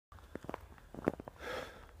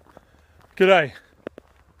G'day,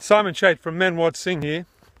 Simon Chate from Wot Sing here.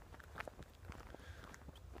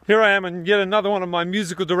 Here I am in yet another one of my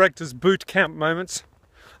musical director's boot camp moments.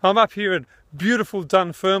 I'm up here at beautiful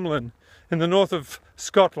Dunfermline in the north of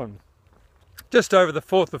Scotland, just over the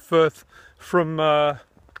Firth of Forth from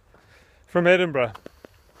Edinburgh.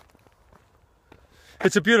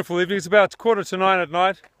 It's a beautiful evening. It's about 8:45 at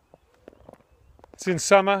night. It's in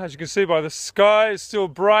summer, as you can see by the sky. It's still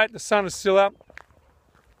bright, the sun is still up.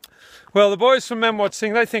 Well, the boys from Wot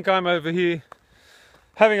Sing, they think I'm over here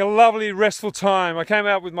having a lovely, restful time. I came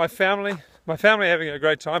out with my family having a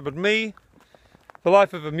great time, but me, the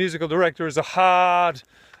life of a musical director is a hard,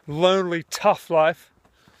 lonely, tough life,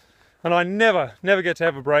 and I never get to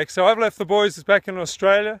have a break. So I've left the boys back in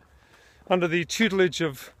Australia under the tutelage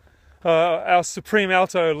of our Supreme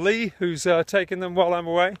Alto Lee, who's taken them while I'm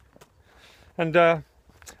away. And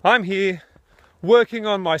I'm here working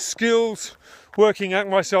on my skills, working at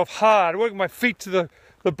myself hard, working my feet to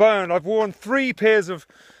the bone. I've worn 3 pairs of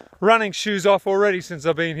running shoes off already since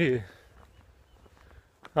I've been here.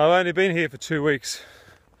 I've only been here for 2 weeks.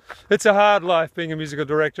 It's a hard life being a musical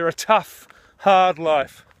director, a tough, hard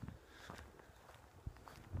life.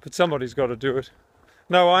 But somebody's got to do it.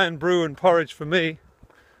 No iron brew and porridge for me.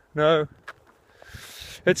 No.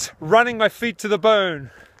 It's running my feet to the bone,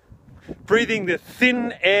 breathing the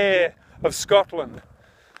thin air of Scotland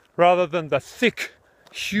rather than the thick,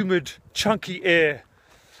 humid, chunky air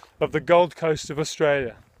of the Gold Coast of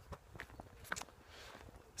Australia.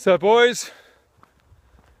 So boys,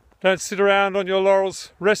 don't sit around on your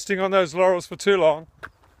laurels, resting on those laurels for too long.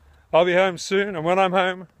 I'll be home soon, and when I'm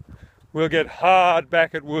home, we'll get hard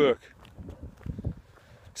back at work.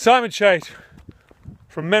 Simon Chate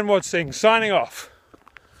from Wot Sing, signing off.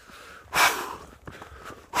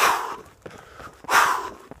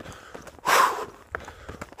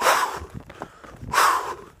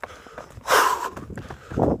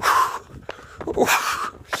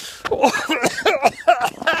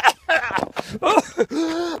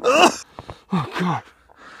 Oh God.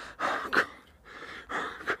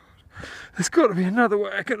 There's got to be another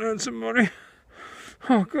way I can earn some money.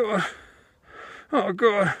 Oh God. Oh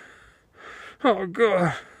God. Oh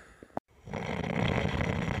God.